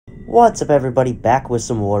What's up, everybody? Back with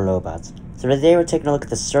some more robots. So today we're taking a look at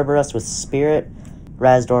the Cerberus with Spirit,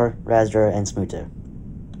 Razdor, and Smuta.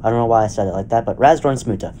 I don't know why I said it like that, but Razdor and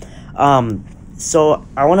Smuta. So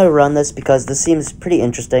I want to run this because this seems pretty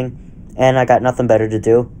interesting, and I got nothing better to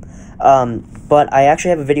do. But I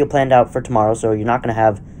actually have a video planned out for tomorrow, so you're not going to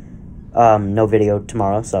have no video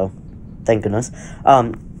tomorrow, so thank goodness. It's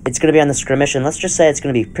going to be on the skirmish, and let's just say it's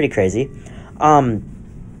going to be pretty crazy.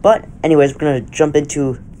 But anyways, we're going to jump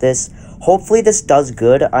into this. Hopefully this does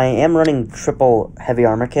good. I am running triple heavy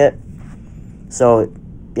armor kit. So,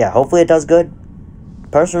 yeah, hopefully it does good.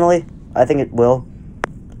 Personally, I think it will.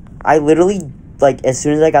 I literally, like, as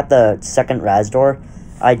soon as I got the second Razdor,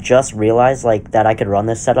 I just realized, like, that I could run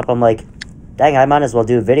this setup. I'm like, dang, I might as well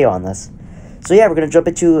do a video on this. So, yeah, we're going to jump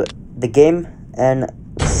into the game and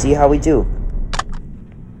see how we do.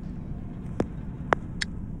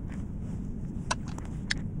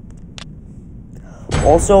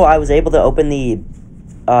 Also, I was able to open the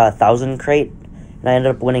 1,000 crate, and I ended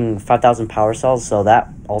up winning 5,000 power cells, so that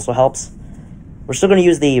also helps. We're still going to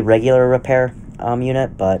use the regular repair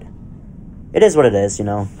unit, but it is what it is, you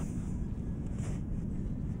know.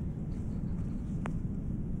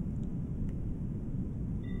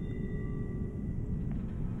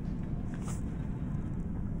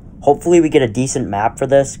 Hopefully we get a decent map for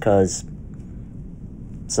this, because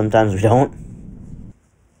sometimes we don't.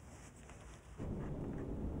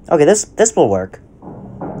 Okay, this will work.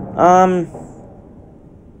 I'm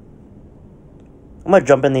gonna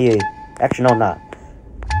jump in the... Actually, no, not.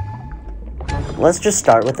 Let's just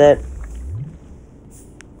start with it.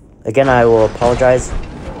 Again, I will apologize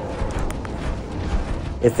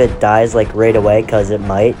if it dies, like, right away, because it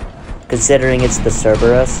might. Considering it's the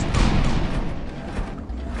Cerberus.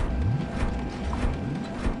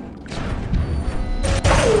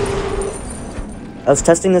 I was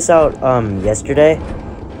testing this out, yesterday.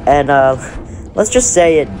 And, let's just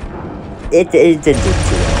say it didn't do too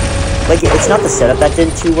well. Like, it's not the setup that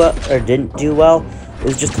didn't do well. It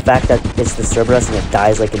was just the fact that it's the Cerberus and it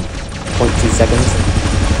dies, like, in 0.2 seconds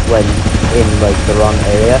when in, like, the wrong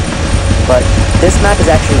area. But this map is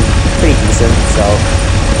actually pretty decent, so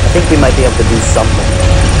I think we might be able to do something.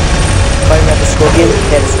 Fighting at the Scorpion.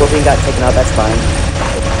 Yeah, the Scorpion got taken out, that's fine.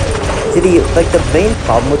 See, the main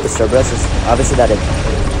problem with the Cerberus is obviously that it's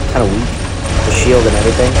kind of weak. The shield and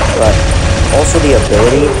everything, but also the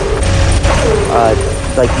ability,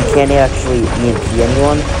 like, you can't actually EMP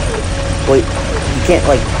anyone. Well, you can't,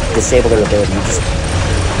 like, disable their ability, you just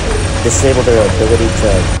disable their ability to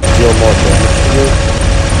deal more damage to you,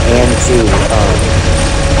 and to,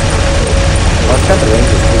 I forgot the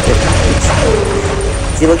range is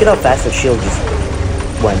 350. See, look at how fast the shield just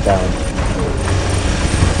went down.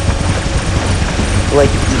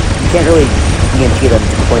 Like, you can't really EMP them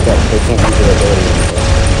to the point that they can't use their ability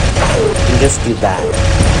anymore. You can just do that. Okay,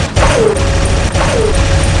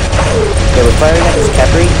 we're firing at this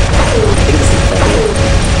Capri. I think this is Capri.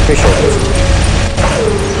 Pretty sure it is.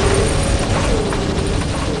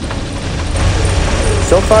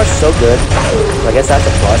 So far, so good. I guess that's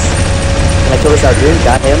a plus. And I killed a Shardoon,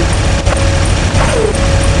 got him.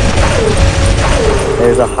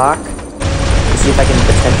 There's a Hawk. Let's see if I can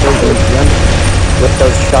potentially EMP him with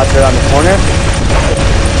those shots around the corner.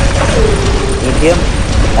 EMP him.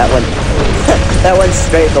 That went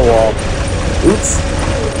straight at the wall. Oops.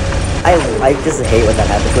 I just hate when that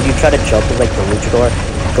happens. When you try to jump with, like, the luchador,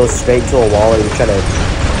 go straight to a wall, or you try to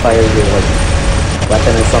fire your, like,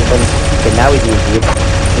 weapon or something. Okay, now he's EMP'd.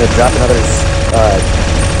 I'm gonna drop another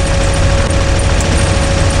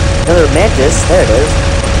Mantis. There it is.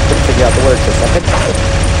 Couldn't figure out the word for a second.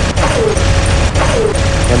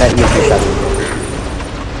 And that EMP shot me.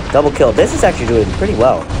 Double kill. This is actually doing pretty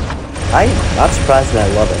well. I'm not surprised and I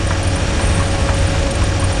love it.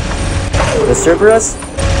 The Cerberus,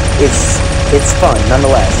 it's fun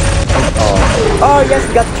nonetheless. Oh yes,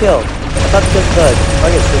 we got the kill. I thought because the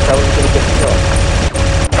target switch I wasn't gonna get the kill.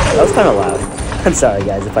 That was kind of loud. I'm sorry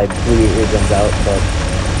guys if I blew your eardrums out, but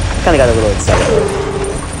I kind of got a little excited.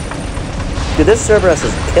 Dude, this Cerberus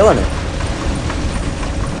is killing it.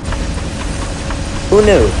 Who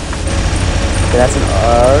knew? Okay, that's an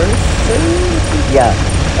Arthur? Yeah,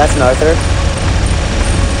 that's an Arthur.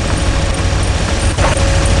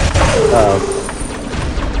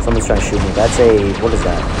 Someone's trying to shoot me. That's a... what is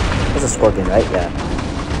that? That's a Scorpion, right? Yeah.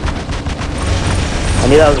 I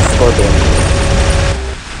knew that was a Scorpion.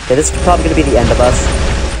 Okay, this is probably going to be the end of us,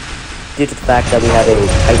 due to the fact that we have a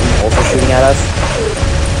Titan also shooting at us.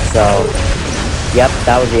 So, yep,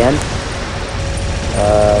 that was the end.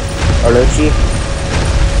 Orochi.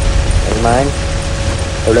 Never mind.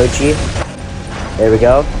 Orochi. There we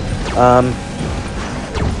go.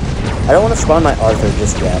 I don't want to spawn my Arthur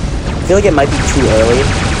just yet. I feel like it might be too early.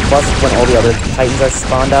 Plus, when all the other Titans are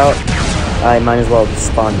spawned out, I might as well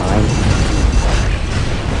spawn mine.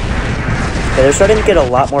 Okay, they're starting to get a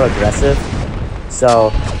lot more aggressive.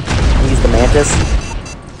 So, I'll use the Mantis.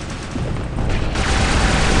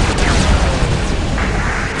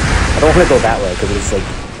 I don't want to go that way because there's like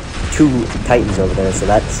 2 Titans over there, so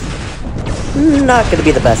that's not going to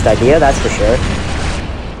be the best idea, that's for sure.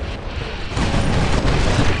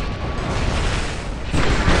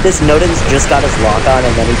 This Nodens just got his lock on,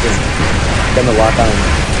 and then the lock on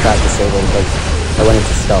got disabled because I went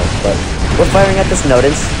into stealth. But we're firing at this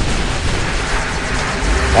Nodens.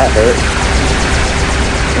 That hurt.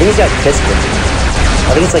 I think he's got Kiskin.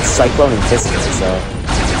 I think it's like Cyclone and Kiskin, so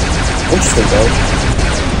interesting build.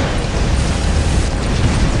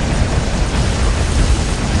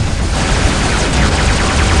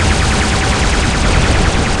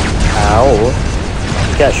 Ow.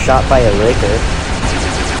 He got shot by a Raker.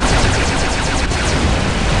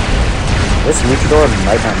 This Luchador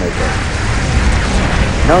might not make it.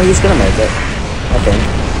 No, he's gonna make it. I think.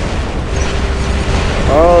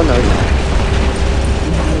 Oh, no, he's not.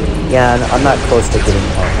 Yeah, I'm not close to getting...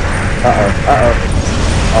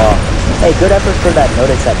 Oh. Hey, good effort for that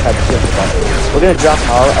Notice that tried to kill me. We're gonna drop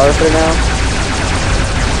our Arthur now.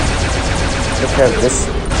 Take care of this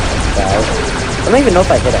guy. I don't even know if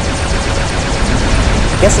I hit him.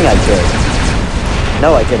 I'm guessing I did.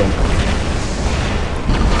 No, I didn't.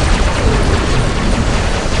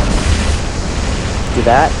 Do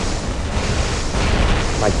that.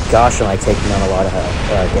 My gosh, am I taking on a lot of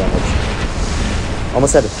damage.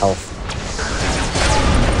 Almost out of health.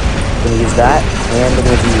 Gonna use that, and we're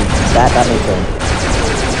gonna do that. That may kill him.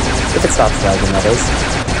 If it stops lagging, that is.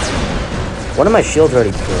 One of my shields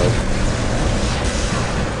already broke.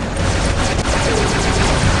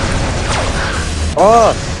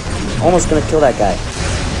 Oh! Almost gonna kill that guy.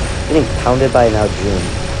 Getting pounded by an Algoon.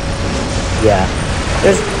 Yeah.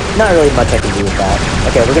 There's not really much I can do with that.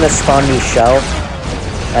 Okay, we're gonna spawn new shell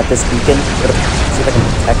at this beacon. We're gonna see if I can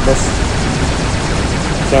protect this.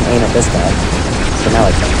 Can't aim at this guy. But now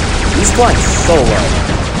I can. He's flying so low.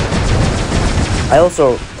 I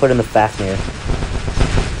also put in the Fafnir.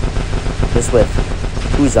 This with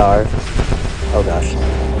Huzar. Oh gosh.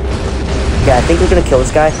 Yeah, I think we're gonna kill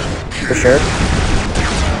this guy. For sure.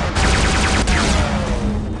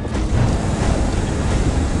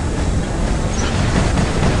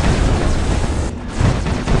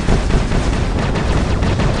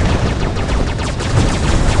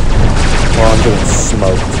 Getting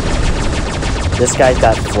smoked. This guy's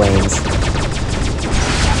got flames.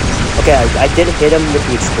 Okay, I did hit him with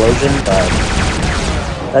the explosion, but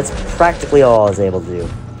that's practically all I was able to do.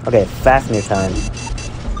 Okay, Fafnir time.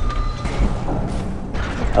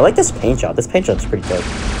 I like this paint job. This paint job's pretty good.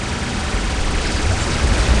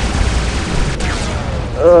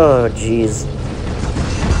 Oh, jeez.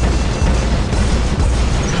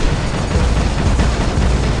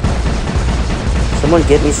 Someone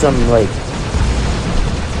get me some, like...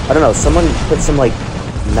 I don't know, someone put some, like,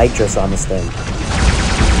 nitrous on this thing.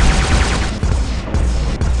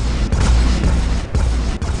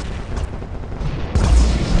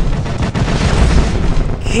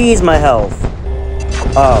 Jeez, my health!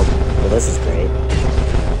 Oh, well, this is great.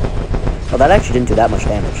 Oh, that actually didn't do that much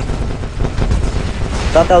damage.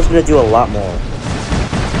 Thought that was gonna do a lot more.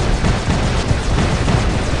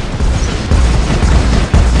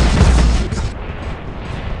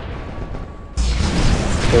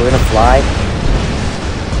 Okay, we're gonna fly.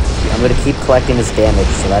 I'm gonna keep collecting this damage,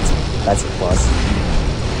 so that's a plus.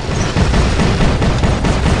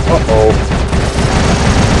 Uh-oh.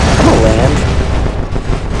 I'm gonna land.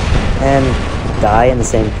 And die in the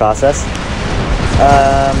same process.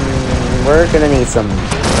 We're gonna need some...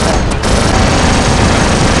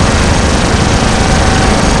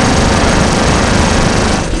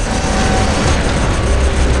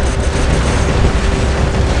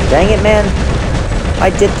 Dang it, man. I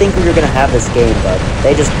did think we were going to have this game, but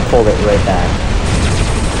they just pulled it right back.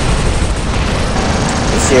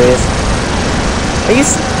 Are you serious? Are you...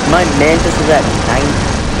 My Mantis was at 9...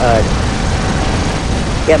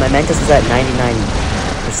 Yeah, my Mantis was at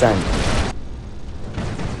 99%.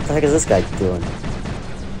 What the heck is this guy doing?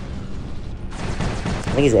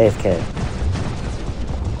 I think he's AFK.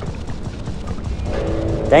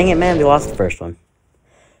 Dang it, man, we lost the first one.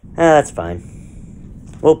 That's fine.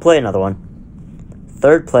 We'll play another one.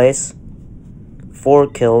 3rd place, 4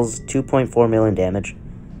 kills, 2.4 million damage.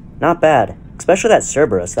 Not bad. Especially that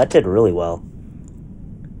Cerberus. That did really well.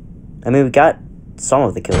 I mean, we got some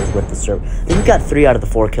of the kills with the Cerberus. I think we got 3 out of the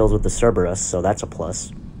 4 kills with the Cerberus, so that's a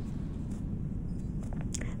plus.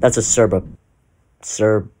 That's a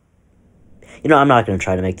You know, I'm not going to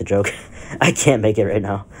try to make the joke. I can't make it right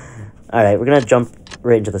now. Alright, we're going to jump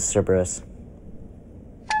right into the Cerberus.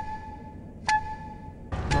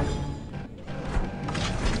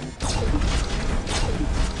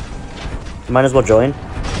 Might as well join.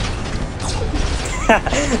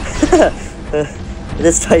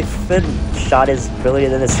 This Typhon shot is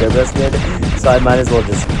brilliant than the Cerberus did, so I might as well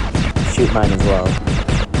just shoot mine as well.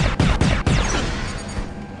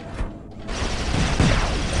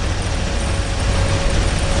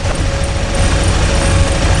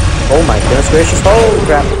 Oh my goodness gracious, holy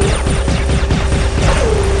crap!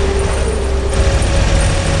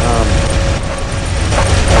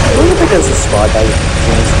 I don't think there's a squad that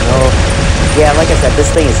no. Yeah, like I said,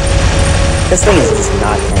 this thing is just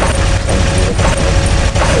not tanky.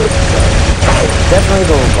 Definitely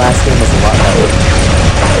the last game was a lot better.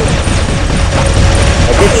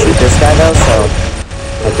 I did shoot this guy though, so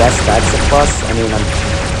I guess that's a plus. I mean,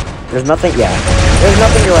 there's nothing really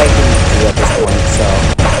I can do at this point, so.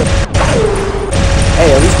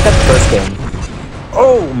 Hey, at least we got the first game.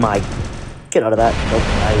 Oh my, get out of that. Nope,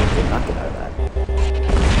 I did not get out of that.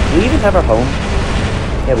 Do we even have our home?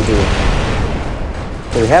 Yeah, we do.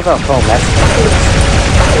 So we have our home, that's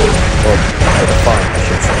or the farm, I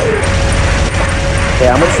should say.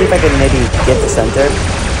 Okay, I'm gonna see if I can maybe get the center.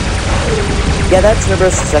 Yeah, that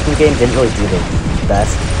Cerberus second game didn't really do the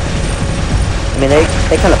best. I mean, they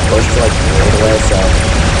kind of pushed like right away, so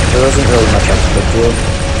there wasn't really much I could do.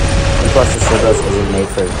 And plus, the Cerberus isn't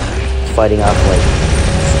made for fighting off like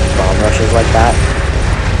bomb rushes like that.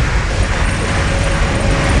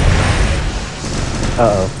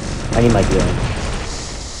 Uh-oh, I need my healing.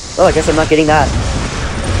 Oh, I guess I'm not getting that.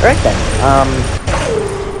 Alright then,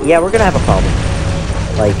 yeah, we're gonna have a problem.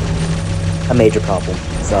 Like, a major problem,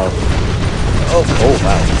 so. Oh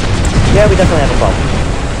wow. Yeah, we definitely have a problem.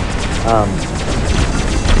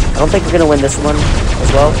 I don't think we're gonna win this one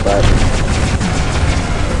as well, but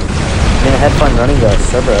I mean, I had fun running the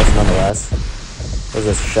Cerberus nonetheless. What was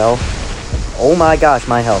this, shell? Oh my gosh,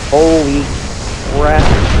 my health. Holy crap.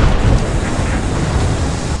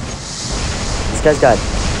 This guy's got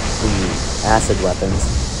the acid weapons.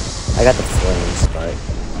 I got the flames, but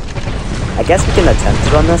I guess we can attempt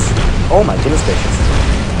to run this. Oh my goodness gracious.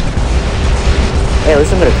 Hey, at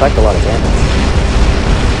least I'm gonna collect a lot of damage.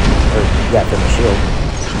 Or, yeah, from the shield.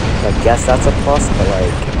 I guess that's a plus, but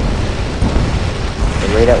like, the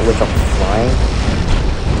rate at which I'm flying,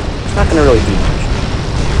 it's not gonna really do much.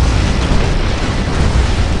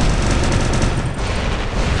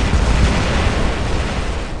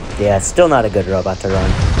 Yeah, it's still not a good robot to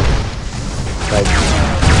run. Like,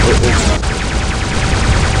 it's...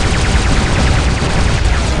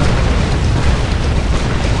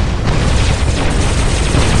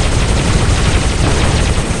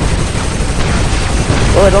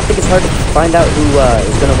 Well, I don't think it's hard to find out who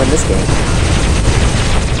is going to win this game.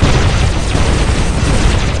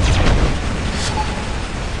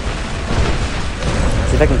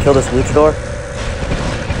 See if I can kill this luchador.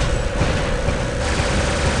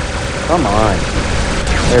 Come on.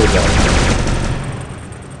 There we go.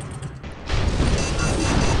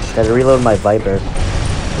 Gotta reload my Viper.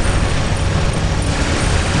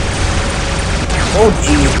 Oh,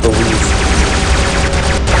 jeez Louise.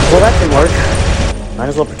 Well, that didn't work. Might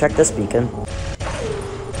as well protect this beacon.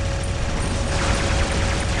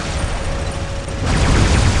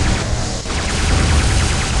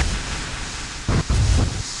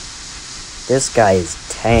 This guy is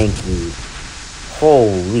tanky.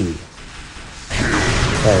 Holy.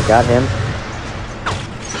 There, got him.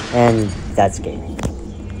 And that's game.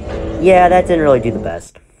 Yeah, that didn't really do the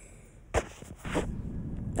best.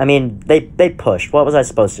 I mean, they pushed. What was I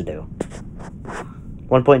supposed to do?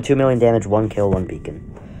 1.2 million damage, 1 kill, 1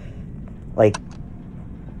 beacon. Like,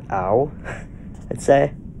 ow, I'd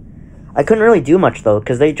say. I couldn't really do much, though,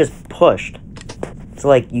 because they just pushed. So,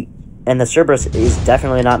 like, and the Cerberus is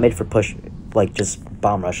definitely not made for push, like, just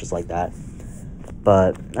bomb rushes like that.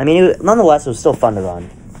 But, I mean, nonetheless, it was still fun to run,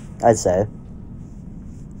 I'd say.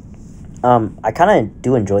 I kind of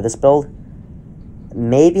do enjoy this build.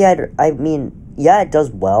 Maybe I mean, yeah, it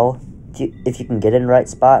does well if you can get in the right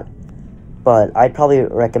spot. But I'd probably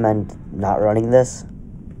recommend not running this.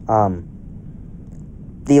 The,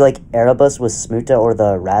 like, Erebus with Smuta or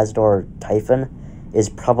the Razdor Typhon is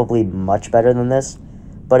probably much better than this.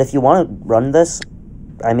 But if you want to run this,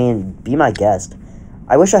 I mean, be my guest.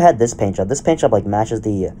 I wish I had this paint job. This paint job, like, matches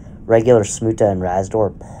the regular Smuta and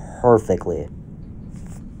Razdor perfectly.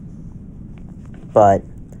 But,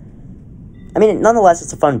 I mean, nonetheless,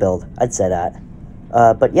 it's a fun build. I'd say that.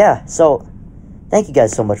 But, yeah, so... Thank you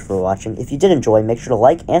guys so much for watching. If you did enjoy, make sure to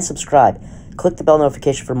like and subscribe. Click the bell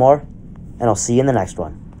notification for more, and I'll see you in the next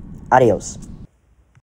one. Adios.